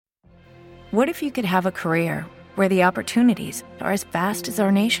What if you could have a career where the opportunities are as vast as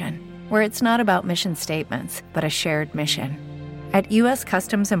our nation, where it's not about mission statements, but a shared mission? At U.S.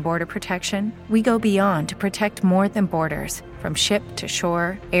 Customs and Border Protection, we go beyond to protect more than borders. From ship to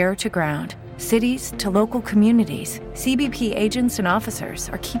shore, air to ground, cities to local communities, CBP agents and officers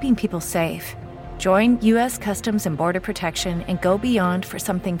are keeping people safe. Join U.S. Customs and Border Protection and go beyond for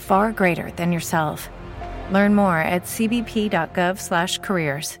something far greater than yourself. Learn more at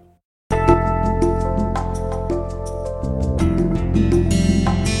cbp.gov/careers.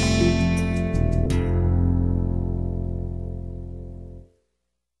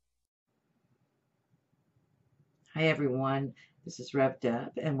 Hi everyone, this is Rev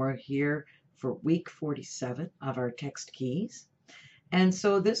Deb, and we're here for week 47 of our text keys. And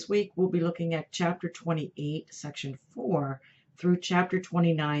so this week we'll be looking at chapter 28, section 4 through chapter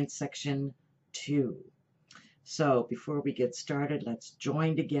 29, section 2. So before we get started, let's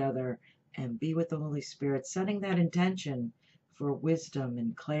join together and be with the Holy Spirit, setting that intention for wisdom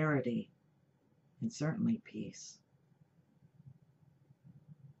and clarity and certainly peace.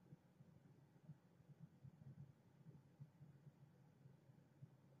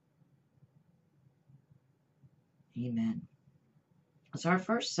 Amen. So our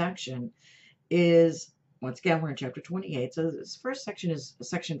first section is, once again, we're in chapter 28. So this first section is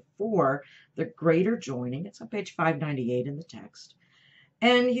section 4, the greater joining. It's on page 598 in the text.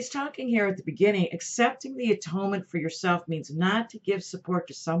 And he's talking here at the beginning, accepting the atonement for yourself means not to give support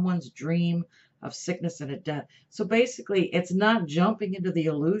to someone's dream of sickness and a death. So basically, it's not jumping into the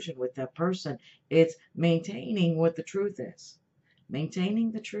illusion with that person. It's maintaining what the truth is.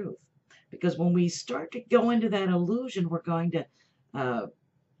 Maintaining the truth. Because when we start to go into that illusion, we're going to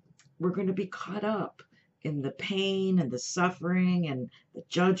be caught up in the pain and the suffering and the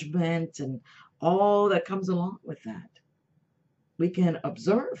judgment and all that comes along with that. We can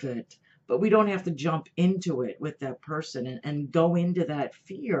observe it, but we don't have to jump into it with that person and go into that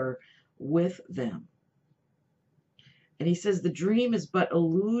fear with them. And he says the dream is but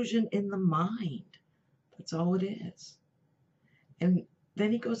illusion in the mind. That's all it is. And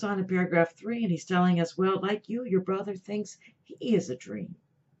then he goes on in paragraph 3 and he's telling us, well, like you, your brother thinks he is a dream.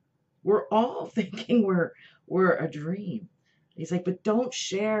 We're all thinking we're a dream. He's like, but don't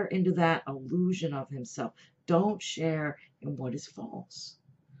share into that illusion of himself. Don't share in what is false.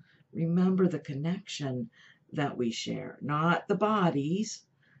 Remember the connection that we share, not the bodies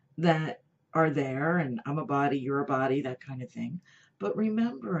that are there, and I'm a body, you're a body, that kind of thing, but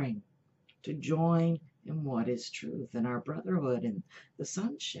remembering to join in what is truth, in our brotherhood and the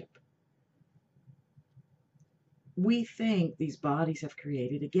sonship. We think these bodies have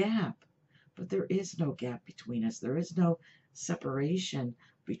created a gap, but there is no gap between us. There is no separation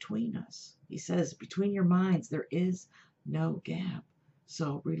between us. He says, between your minds, there is no gap.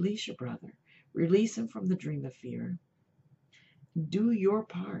 So release your brother. Release him from the dream of fear. Do your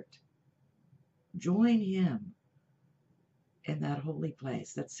part. Join him in that holy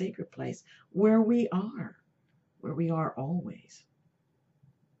place, that sacred place where we are always.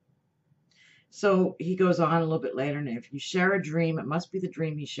 So he goes on a little bit later, and if you share a dream, it must be the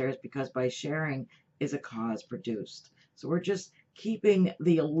dream he shares, because by sharing is a cause produced. So we're just keeping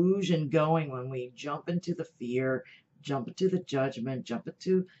the illusion going when we jump into the fear, jump into the judgment, jump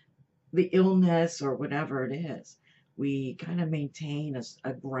into the illness or whatever it is. We kind of maintain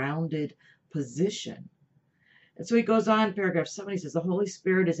a grounded position. And so he goes on, paragraph 7, he says, the Holy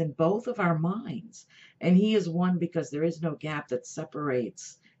Spirit is in both of our minds, and he is one because there is no gap that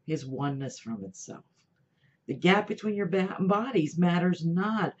separates his oneness from itself. The gap between your bodies matters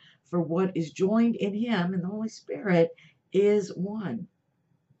not, for what is joined in him and the Holy Spirit is one.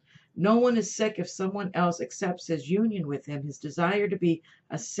 No one is sick if someone else accepts his union with him. His desire to be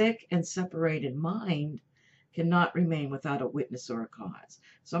a sick and separated mind cannot remain without a witness or a cause.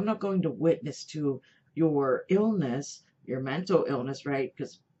 So I'm not going to witness to your illness, your mental illness, right?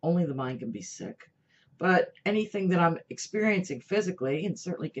 Because only the mind can be sick. But anything that I'm experiencing physically, and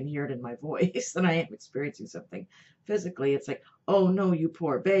certainly can hear it in my voice that I am experiencing something physically, it's like, oh no, you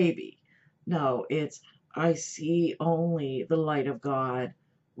poor baby. No, it's, I see only the light of God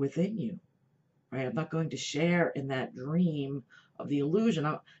within you. Right? I'm not going to share in that dream of the illusion.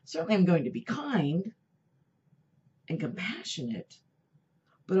 Certainly I'm going to be kind and compassionate,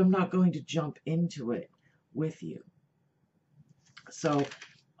 but I'm not going to jump into it with you. So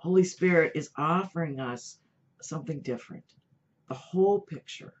Holy Spirit is offering us something different, the whole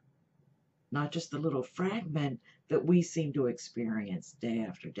picture, not just the little fragment that we seem to experience day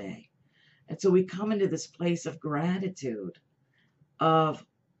after day. And so we come into this place of gratitude of,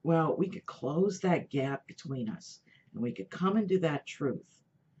 well, we could close that gap between us and we could come into that truth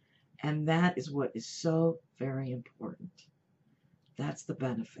And that is what is so very important. That's the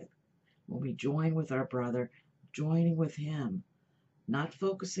benefit. When we join with our brother, joining with him, not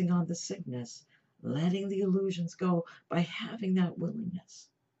focusing on the sickness, letting the illusions go by having that willingness.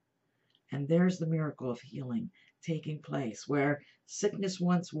 And there's the miracle of healing taking place. Where sickness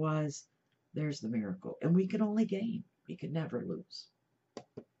once was, there's the miracle. And we can only gain. We can never lose.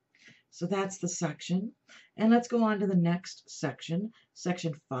 So that's the section. And let's go on to the next section.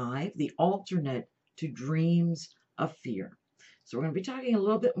 Section 5, the alternate to dreams of fear. So we're going to be talking a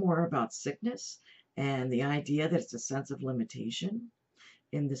little bit more about sickness and the idea that it's a sense of limitation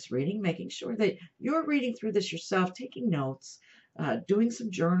in this reading, making sure that you're reading through this yourself, taking notes, doing some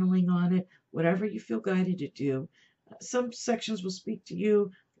journaling on it, whatever you feel guided to do. Some sections will speak to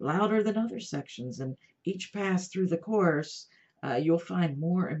you louder than other sections, and each pass through the course, you'll find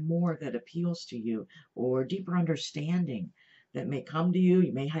more and more that appeals to you, or deeper understanding that may come to you.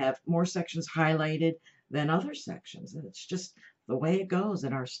 You may have more sections highlighted than other sections, and it's just the way it goes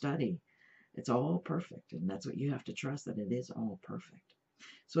in our study. It's all perfect, and that's what you have to trust, that it is all perfect.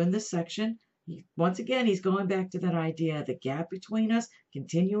 So in this section, once again, he's going back to that idea, the gap between us,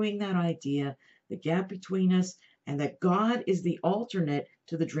 continuing that idea, the gap between us, and that God is the alternate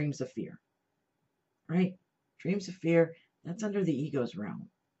to the dreams of fear. Right? Dreams of fear, that's under the ego's realm.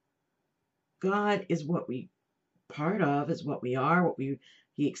 God is what we part of, is what we are,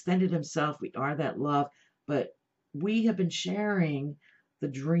 he extended himself, we are that love, but we have been sharing the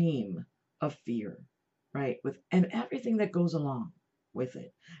dream of fear, right? And everything that goes along with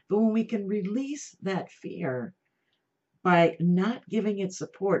it. But when we can release that fear by not giving it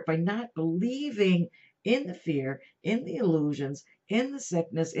support, by not believing in the fear, in the illusions, in the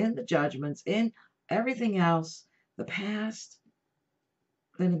sickness, in the judgments, in everything else, the past,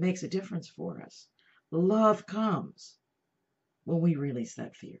 then it makes a difference for us. Love comes when we release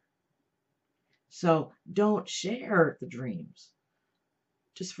that fear. So don't share the dreams.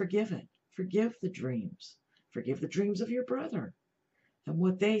 Just forgive it. Forgive the dreams. Forgive the dreams of your brother and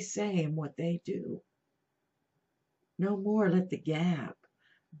what they say and what they do. No more let the gap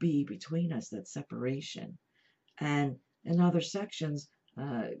be between us, that separation. And in other sections,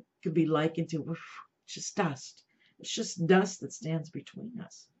 could be likened to just dust. It's just dust that stands between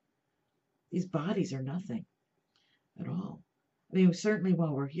us. These bodies are nothing at all. I mean, certainly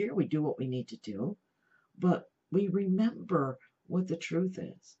while we're here, we do what we need to do, but we remember what the truth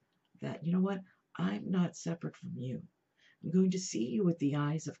is. That, you know what? I'm not separate from you. I'm going to see you with the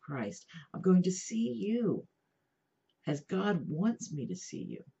eyes of Christ. I'm going to see you as God wants me to see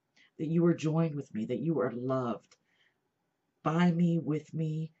you. That you are joined with me, that you are loved by me, with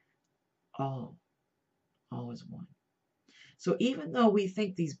me, all is one. So even though we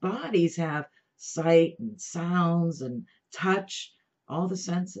think these bodies have sight and sounds and touch, all the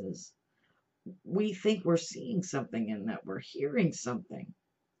senses, we think we're seeing something and that we're hearing something.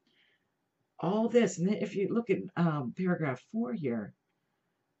 All this, and if you look at paragraph 4 here,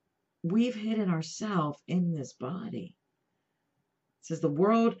 we've hidden ourselves in this body. It says the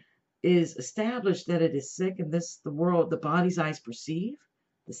world is established that it is sick, and the body's eyes perceive,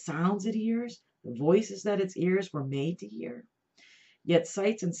 the sounds it hears, the voices that its ears were made to hear. Yet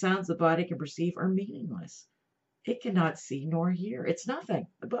sights and sounds the body can perceive are meaningless. It cannot see nor hear. It's nothing.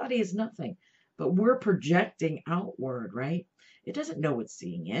 The body is nothing. But we're projecting outward, right? It doesn't know what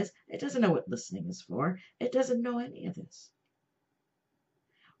seeing is. It doesn't know what listening is for. It doesn't know any of this.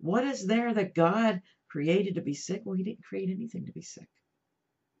 What is there that God created to be sick? Well, he didn't create anything to be sick.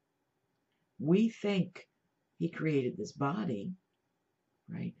 We think he created this body,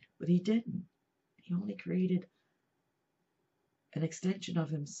 right? But he didn't. He only created an extension of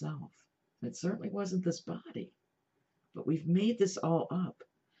himself. It certainly wasn't this body. But we've made this all up.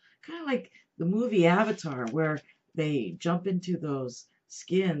 Kind of like the movie Avatar, where they jump into those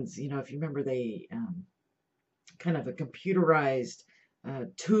skins. You know, if you remember, they kind of a computerized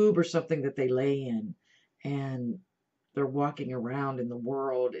tube or something that they lay in, and they're walking around in the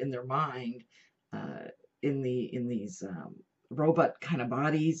world in their mind, in these robot kind of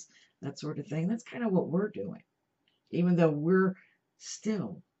bodies, that sort of thing. That's kind of what we're doing, even though we're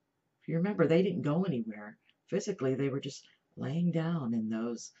still. If you remember, they didn't go anywhere physically; they were just laying down in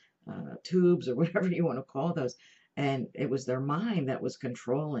those tubes or whatever you want to call those, and it was their mind that was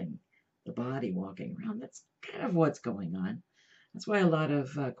controlling the body walking around. That's kind of what's going on. That's why a lot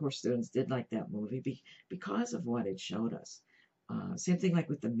of course students did like that movie, because of what it showed us. Same thing like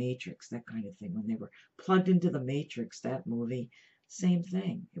with the Matrix, that kind of thing. When they were plugged into the Matrix, that movie, same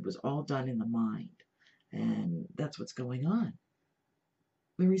thing. It was all done in the mind, and that's what's going on.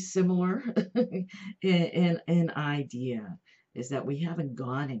 Very similar in idea, is that we haven't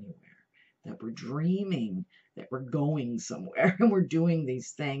gone anywhere. that we're dreaming that we're going somewhere and we're doing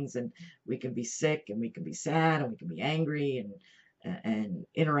these things, and we can be sick and we can be sad and we can be angry and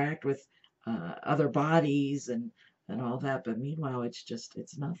interact with other bodies and all that. But meanwhile,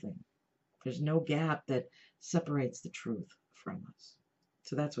 it's nothing. There's no gap that separates the truth from us.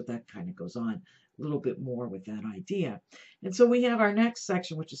 So that's what that kind of goes on a little bit more with that idea. And so we have our next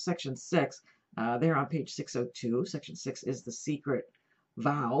section, which is section 6. There on page 602. Section 6 is the secret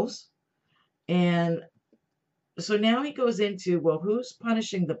vows. And so now he goes into, well, who's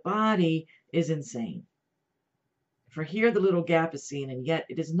punishing the body is insane. For here the little gap is seen, and yet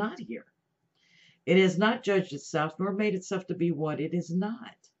it is not here. It has not judged itself, nor made itself to be what it is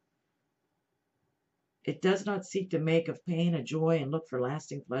not. It does not seek to make of pain a joy and look for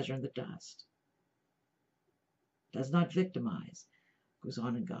lasting pleasure in the dust. It does not victimize. Goes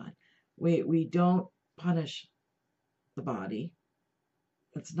on in God. We don't punish the body.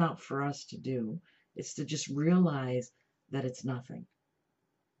 That's not for us to do. It's to just realize that it's nothing.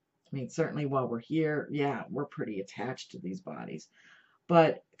 I mean, certainly while we're here, yeah, we're pretty attached to these bodies,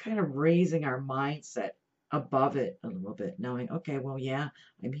 but kind of raising our mindset above it a little bit, knowing, okay, well, yeah,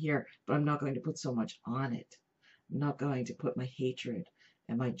 I'm here, but I'm not going to put so much on it. I'm not going to put my hatred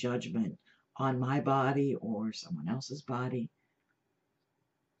and my judgment on my body or someone else's body.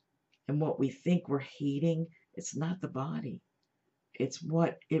 And what we think we're hating, it's not the body. It's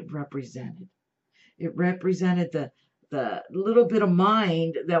what it represented. It represented the little bit of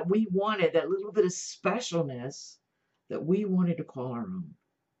mind that we wanted, that little bit of specialness that we wanted to call our own.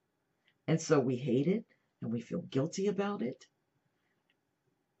 And so we hate it, and we feel guilty about it.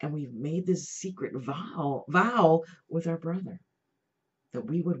 And we've made this secret vow with our brother that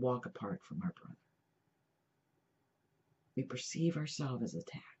we would walk apart from our brother. We perceive ourselves as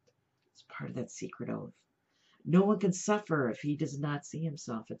attacked. It's part of that secret oath. No one can suffer if he does not see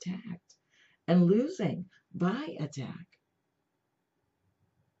himself attacked and losing by attack.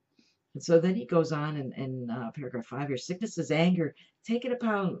 And so then he goes on in paragraph 5 here. Sickness is anger, taken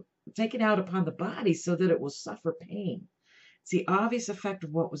out upon the body so that it will suffer pain. It's the obvious effect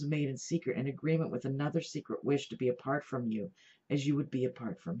of what was made in secret, in agreement with another secret wish to be apart from you as you would be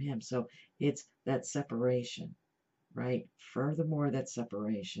apart from him. So it's that separation, right? Furthermore, that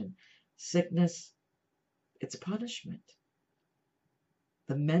separation. Sickness, it's punishment.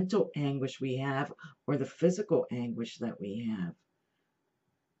 The mental anguish we have, or the physical anguish that we have,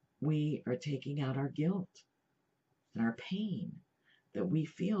 we are taking out our guilt and our pain that we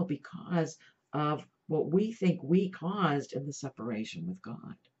feel because of what we think we caused in the separation with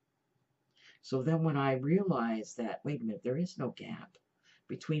God. So then when I realize that, wait a minute, there is no gap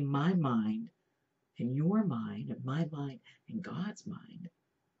between my mind and your mind, and my mind and God's mind,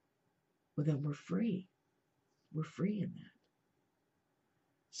 well, then we're free. We're free in that.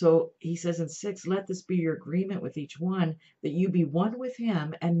 So he says in 6, let this be your agreement with each one, that you be one with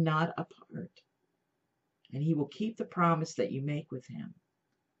him and not apart. And he will keep the promise that you make with him.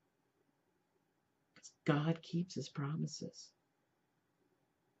 Because God keeps his promises.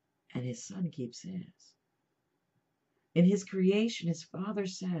 And his son keeps his. In his creation, his father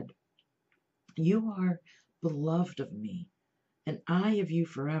said, you are beloved of me, and I of you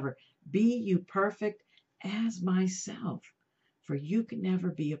forever. Be you perfect as myself, for you can never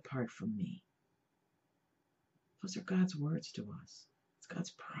be apart from me. Those are God's words to us. It's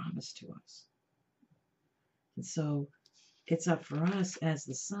God's promise to us. And so it's up for us as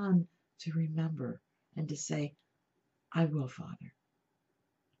the Son to remember and to say, I will, Father.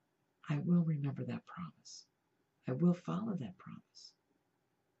 I will remember that promise. I will follow that promise.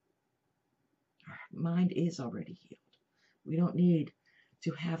 Our mind is already healed. We don't need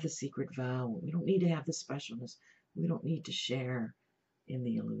to have the secret vow. We don't need to have the specialness. We don't need to share in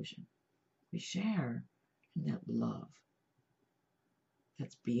the illusion. We share in that love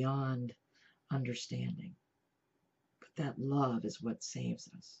that's beyond understanding. But that love is what saves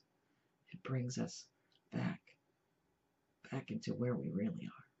us. It brings us back into where we really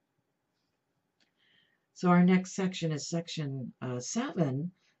are. So our next section is section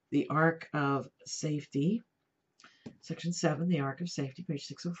 7, the Ark of Safety. Section 7, the Ark of Safety, page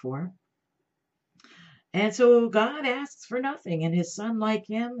 604. And so God asks for nothing, and his son, like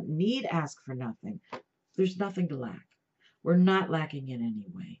him, need ask for nothing. There's nothing to lack. We're not lacking in any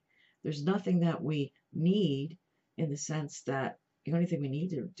way. There's nothing that we need, in the sense that the only thing we need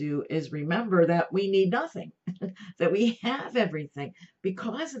to do is remember that we need nothing, that we have everything.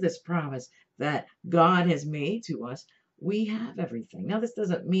 Because of this promise that God has made to us, we have everything. Now, this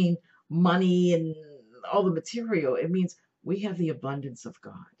doesn't mean money and all the material. It means we have the abundance of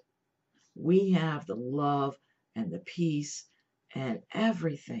God. We have the love and the peace and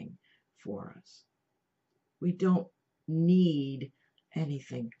everything for us. We don't need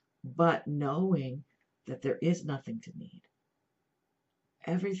anything but knowing that there is nothing to need.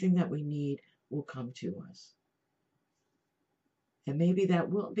 Everything that we need will come to us. And maybe that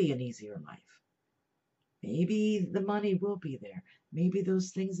will be an easier life. Maybe the money will be there. Maybe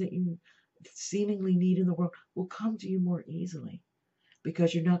those things that you seemingly need in the world will come to you more easily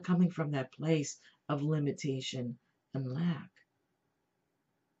because you're not coming from that place of limitation and lack.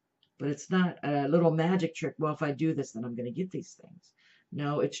 But it's not a little magic trick. Well, if I do this, then I'm going to get these things.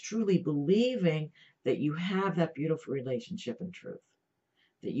 No, it's truly believing that you have that beautiful relationship and truth,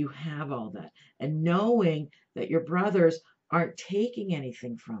 that you have all that, and knowing that your brothers aren't taking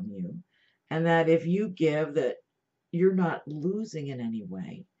anything from you, and that if you give, that you're not losing in any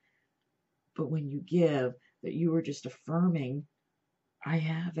way. But when you give, that you are just affirming, I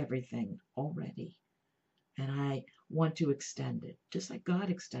have everything already, and I want to extend it, just like God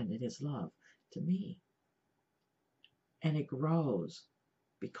extended his love to me. And it grows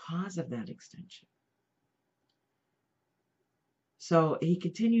because of that extension. So he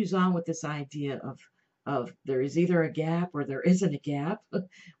continues on with this idea of there is either a gap or there isn't a gap.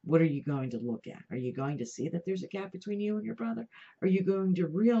 What are you going to look at? Are you going to see that there's a gap between you and your brother? Are you going to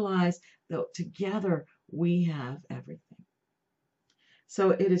realize that together we have everything?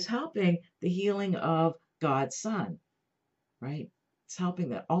 So it is helping the healing of God's Son, right? It's helping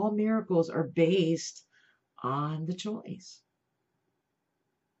that all miracles are based on the choice.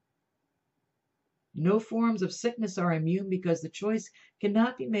 No forms of sickness are immune because the choice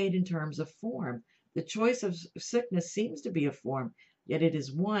cannot be made in terms of form. The choice of sickness seems to be a form, yet it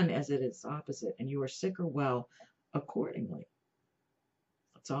is one as it is opposite, and you are sick or well accordingly.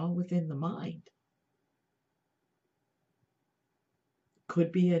 It's all within the mind.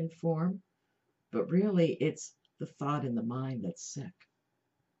 Could be in form, but really it's the thought in the mind that's sick.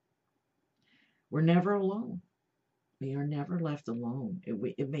 We're never alone. We are never left alone.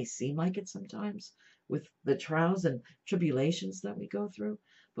 It may seem like it sometimes with the trials and tribulations that we go through,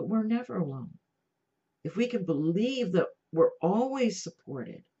 but we're never alone. If we can believe that we're always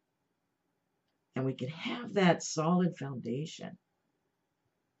supported and we can have that solid foundation,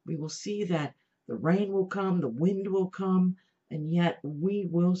 we will see that the rain will come, the wind will come, and yet we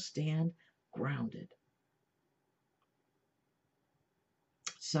will stand grounded.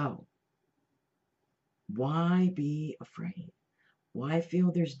 So, why be afraid? Why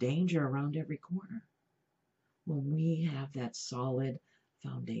feel there's danger around every corner when we have that solid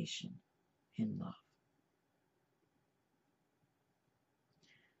foundation in love?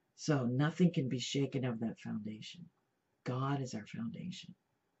 So nothing can be shaken of that foundation. God is our foundation.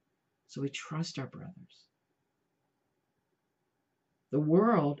 So we trust our brothers. The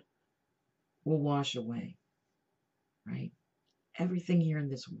world will wash away, right? Everything here in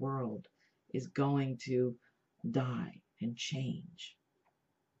this world is going to die and change.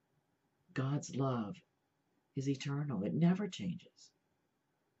 God's love is eternal. It never changes.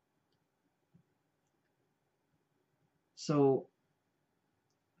 So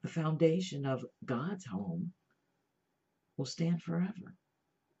the foundation of God's home will stand forever.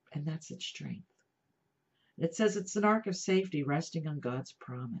 And that's its strength. It says it's an ark of safety resting on God's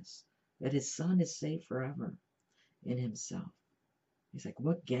promise that his Son is safe forever in himself. He's like,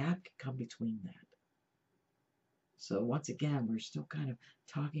 what gap can come between that? So once again, we're still kind of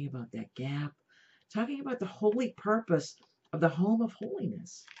talking about that gap, talking about the holy purpose of the home of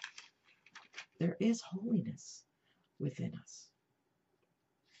holiness. There is holiness within us.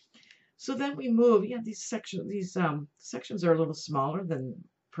 So then we move. Yeah, these sections are a little smaller than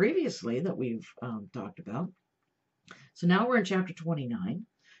previously that we've talked about. So now we're in chapter 29.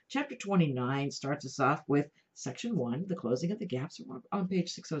 Chapter 29 starts us off with section 1, the closing of the gaps. We're on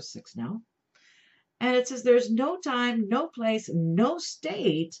page 606 now. And it says, there's no time, no place, no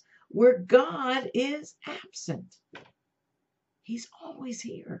state where God is absent. He's always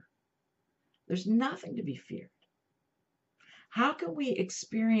here. There's nothing to be feared. How can we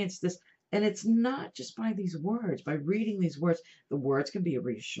experience this? And it's not just by these words, by reading these words. The words can be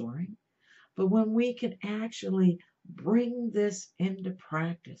reassuring. But when we can actually bring this into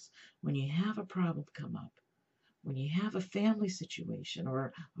practice, when you have a problem come up, when you have a family situation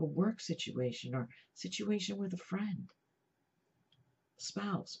or a work situation or situation with a friend,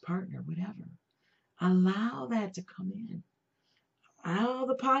 spouse, partner, whatever, allow that to come in. Allow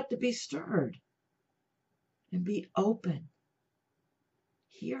the pot to be stirred and be open.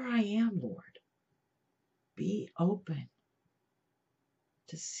 Here I am, Lord. Be open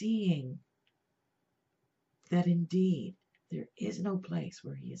to seeing that indeed there is no place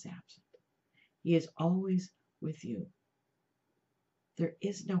where he is absent. He is always with you. There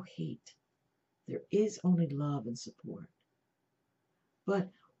is no hate. There is only love and support. But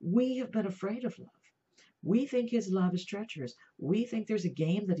we have been afraid of love. We think his love is treacherous. We think there's a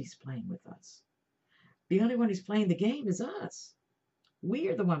game that he's playing with us. The only one who's playing the game is us. We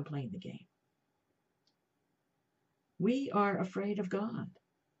are the one playing the game. We are afraid of God.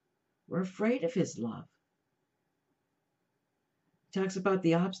 We're afraid of his love. He talks about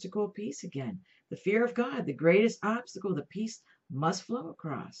the obstacle of peace again. The fear of God, the greatest obstacle the peace must flow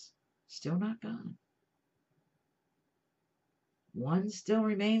across. Still not gone. One still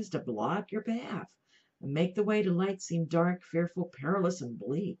remains to block your path and make the way to light seem dark, fearful, perilous, and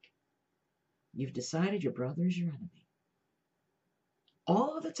bleak. You've decided your brother is your enemy.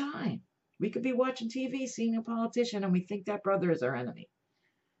 All of the time. We could be watching TV, seeing a politician, and we think that brother is our enemy.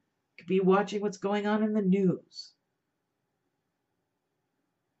 We could be watching what's going on in the news.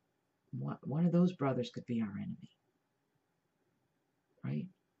 One of those brothers could be our enemy. Right?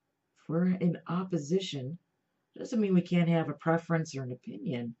 If we're in opposition, doesn't mean we can't have a preference or an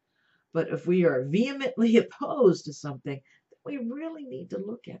opinion. But if we are vehemently opposed to something, then we really need to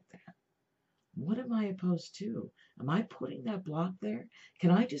look at that. What am I opposed to? Am I putting that block there?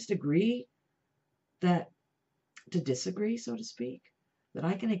 Can I just agree to disagree, so to speak? That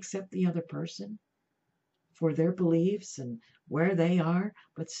I can accept the other person for their beliefs and where they are,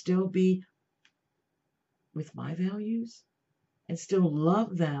 but still be with my values and still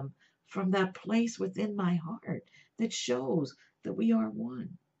love them from that place within my heart that shows that we are one.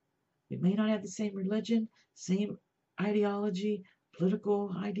 We may not have the same religion, same ideology,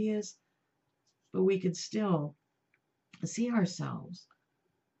 political ideas, but we can still see ourselves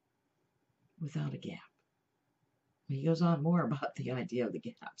without a gap. He goes on more about the idea of the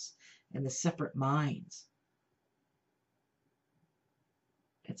gaps and the separate minds.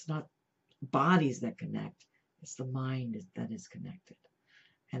 It's not bodies that connect, it's the mind that is connected.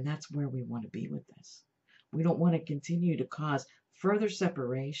 And that's where we want to be with this. We don't want to continue to cause further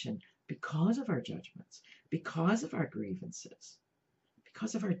separation because of our judgments, because of our grievances,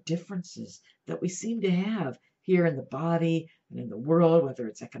 because of our differences that we seem to have here in the body and in the world, whether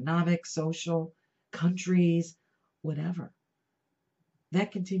it's economic, social, countries, whatever.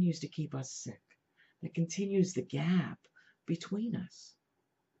 That continues to keep us sick. That continues the gap between us.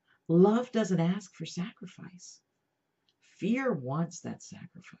 Love doesn't ask for sacrifice. Fear wants that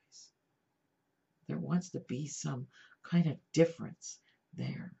sacrifice. There wants to be some kind of difference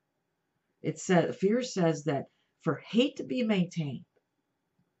there. Fear says that for hate to be maintained,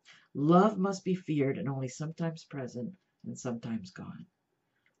 love must be feared and only sometimes present and sometimes gone.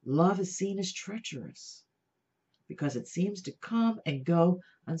 Love is seen as treacherous because it seems to come and go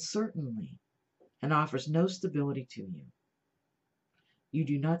uncertainly and offers no stability to you. You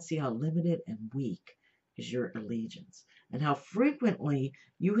do not see how limited and weak is your allegiance, and how frequently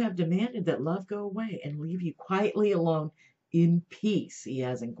you have demanded that love go away and leave you quietly alone in peace. He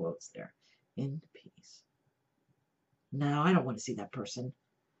has in quotes there, in peace. Now, I don't want to see that person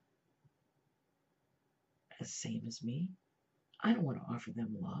as same as me. I don't want to offer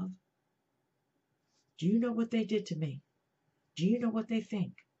them love. Do you know what they did to me? Do you know what they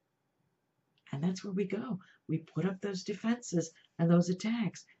think? And that's where we go. We put up those defenses and those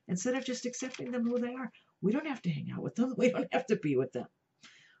attacks instead of just accepting them who they are. We don't have to hang out with them. We don't have to be with them.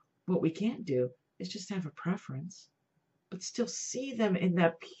 What we can do is just have a preference, but still see them in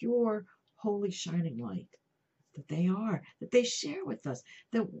that pure, holy, shining light that they are, that they share with us,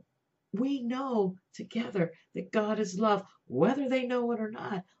 that we know together that God is love. Whether they know it or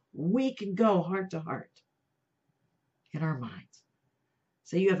not, we can go heart to heart in our minds.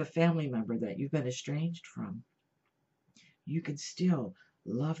 Say you have a family member that you've been estranged from. You can still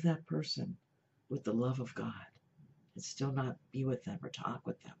love that person with the love of God and still not be with them or talk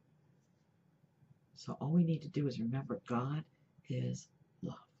with them. So all we need to do is remember God is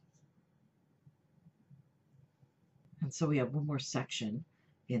love. And so we have one more section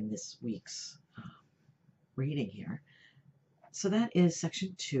in this week's reading here. So that is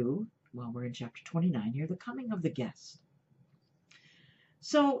section 2, while we're in chapter 29 here, the coming of the guest.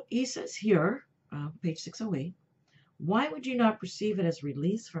 So he says here, page 608, why would you not perceive it as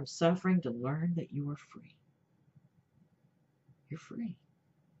release from suffering to learn that you are free? You're free.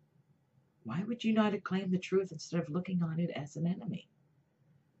 Why would you not acclaim the truth instead of looking on it as an enemy?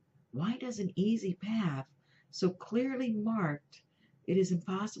 Why does an easy path, so clearly marked, it is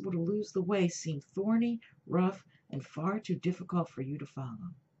impossible to lose the way, seem thorny, rough, and far too difficult for you to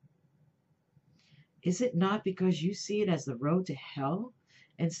follow? Is it not because you see it as the road to hell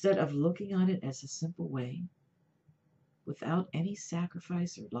instead of looking on it as a simple way, without any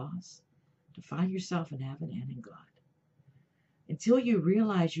sacrifice or loss, to find yourself in heaven and in God? until you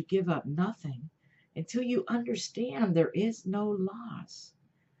realize you give up nothing, until you understand there is no loss,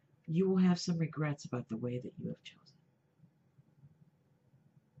 you will have some regrets about the way that you have chosen.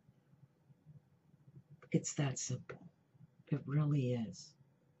 It's that simple. It really is.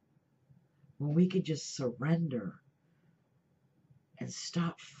 When we could just surrender and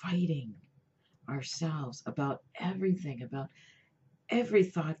stop fighting ourselves about everything, about every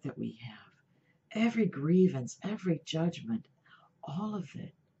thought that we have, every grievance, every judgment, all of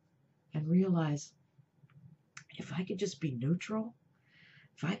it, and realize if I could just be neutral,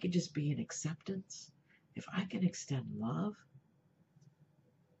 if I could just be in acceptance, if I can extend love,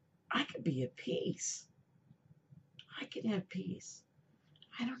 I could be at peace. I can have peace.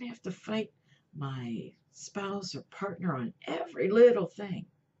 I don't have to fight my spouse or partner on every little thing.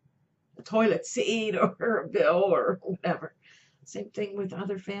 A toilet seat or a bill or whatever. Same thing with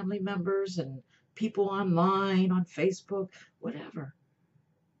other family members and people online, on Facebook, whatever.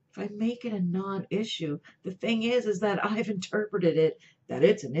 If I make it a non-issue, the thing is that I've interpreted it that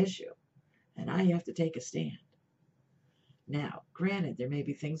it's an issue and I have to take a stand. Now, granted, there may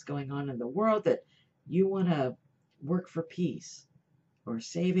be things going on in the world that you want to work for peace or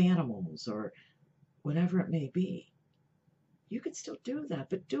save animals or whatever it may be. You can still do that,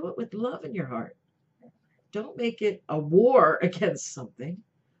 but do it with love in your heart. Don't make it a war against something.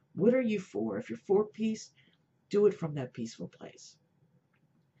 What are you for? If you're for peace, do it from that peaceful place.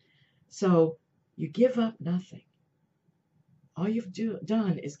 So you give up nothing. All you've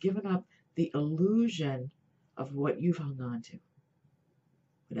done is given up the illusion of what you've hung on to.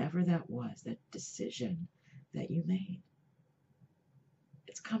 Whatever that was, that decision that you made.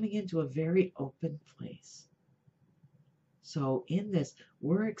 It's coming into a very open place. So in this,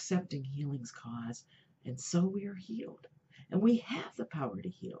 we're accepting healing's cause, and so we are healed. And we have the power to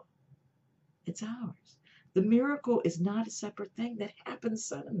heal. It's ours. The miracle is not a separate thing that happens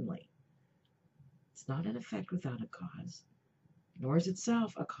suddenly. It's not an effect without a cause, nor is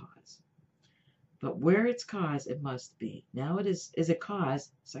itself a cause. But where it's cause, it must be. Now it is a cause,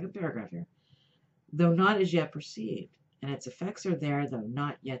 second paragraph here, though not as yet perceived, and its effects are there, though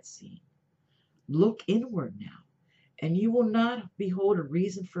not yet seen. Look inward now, and you will not behold a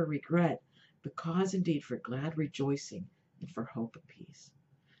reason for regret, but cause indeed for glad rejoicing and for hope of peace.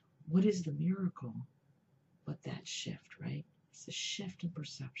 What is the miracle but that shift, right? It's a shift in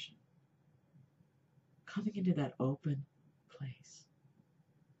perception. Coming into that open place.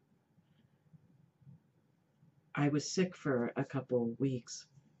 I was sick for a couple of weeks,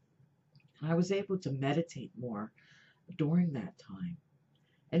 and I was able to meditate more during that time.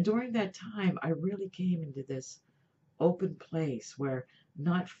 And during that time, I really came into this open place where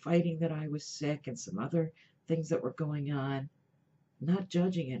not fighting that I was sick and some other things that were going on, not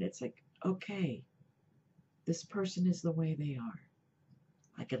judging it. It's like, okay, this person is the way they are.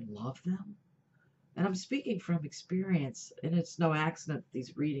 I can love them. And I'm speaking from experience, and it's no accident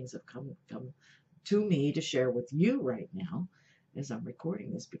these readings have come to me to share with you right now as I'm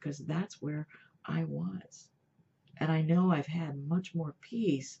recording this, because that's where I was. And I know I've had much more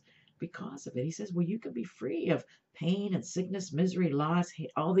peace because of it. He says, well, you can be free of pain and sickness, misery, loss,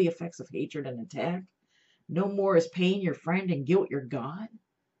 all the effects of hatred and attack. No more is pain your friend and guilt your God,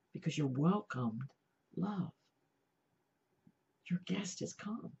 because you're welcomed love. Your guest has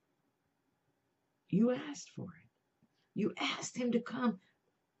come. You asked for it. You asked him to come.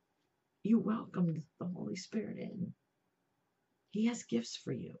 You welcomed the Holy Spirit in. He has gifts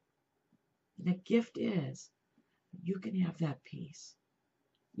for you. And the gift is you can have that peace.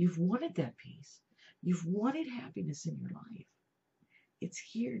 You've wanted that peace. You've wanted happiness in your life. It's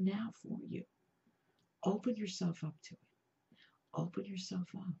here now for you. Open yourself up to it. Open yourself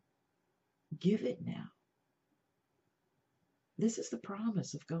up. Give it now. This is the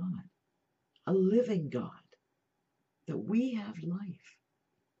promise of God, a living God, that we have life,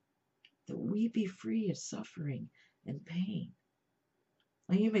 that we be free of suffering and pain.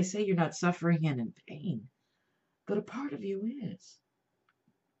 Now, you may say you're not suffering and in pain, but a part of you is.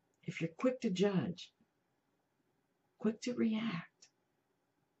 If you're quick to judge, quick to react,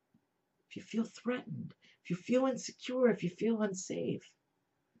 if you feel threatened, if you feel insecure, if you feel unsafe,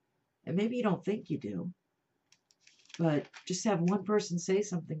 and maybe you don't think you do, but just have one person say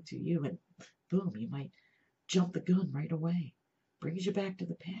something to you and boom, you might jump the gun right away. Brings you back to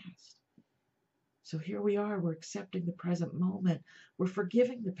the past. So here we are, we're accepting the present moment. We're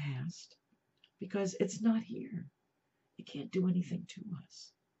forgiving the past because it's not here. It can't do anything to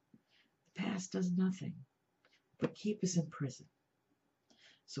us. The past does nothing but keep us in prison.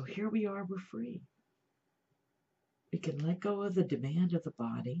 So here we are, we're free. We can let go of the demand of the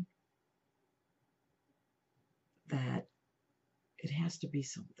body that It has to be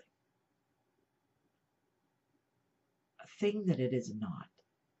something. A thing that it is not,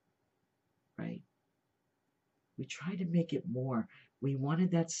 right? We try to make it more. We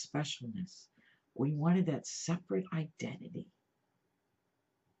wanted that specialness. We wanted that separate identity.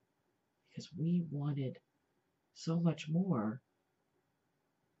 Because we wanted so much more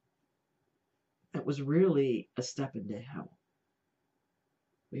that was really a step into hell.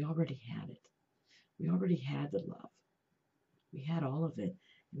 We already had it. We already had the love. We had all of it.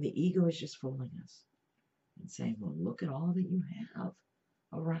 And the ego is just fooling us and saying, well, look at all that you have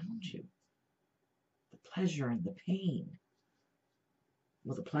around you. The pleasure and the pain.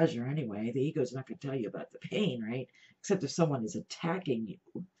 Well, the pleasure anyway. The ego's not going to tell you about the pain, right? Except if someone is attacking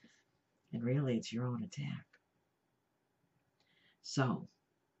you. And really, it's your own attack. So,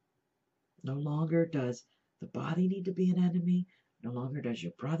 no longer does the body need to be an enemy. No longer does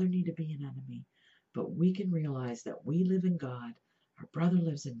your brother need to be an enemy. But we can realize that we live in God. Our brother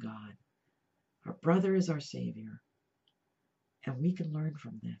lives in God. Our brother is our Savior. And we can learn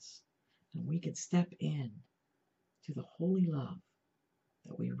from this. And we can step in to the holy love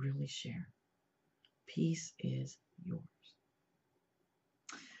that we really share. Peace is yours.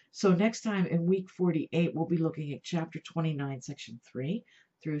 So next time in week 48, we'll be looking at chapter 29, section 3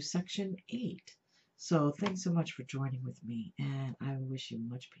 through section 8. So thanks so much for joining with me, and I wish you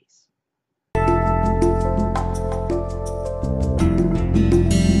much peace.